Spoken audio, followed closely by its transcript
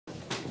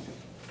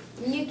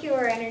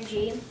nuclear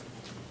energy,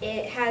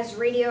 it has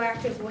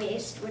radioactive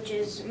waste, which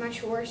is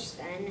much worse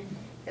than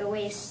the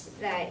waste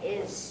that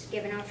is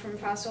given off from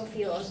fossil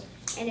fuels.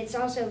 And it's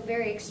also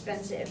very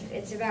expensive.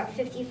 It's about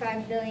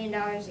 $55 billion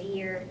a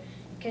year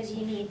because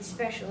you need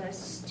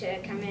specialists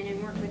to come in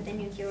and work with the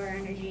nuclear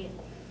energy.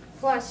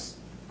 Plus,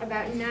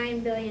 about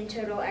 $9 billion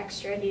total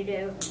extra due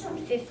to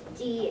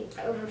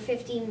over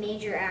 50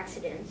 major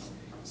accidents.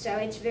 So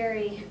it's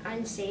very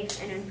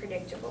unsafe and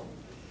unpredictable.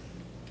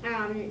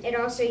 It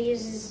also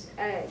uses,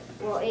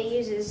 it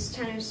uses a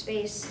ton of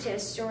space to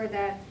store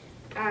the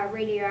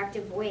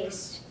radioactive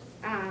waste.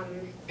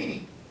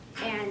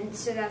 And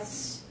so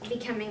that's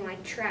becoming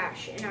like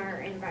trash in our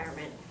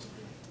environment.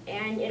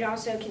 And it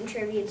also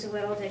contributes a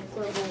little to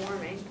global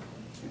warming.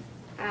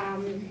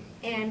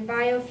 And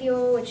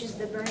biofuel, which is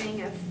the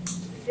burning of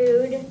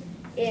food,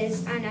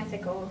 is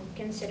unethical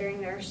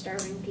considering there are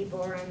starving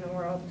people around the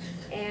world,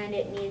 and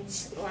it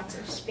needs lots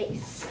of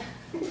space.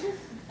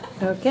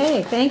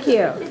 Okay, thank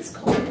you. It's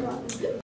cold.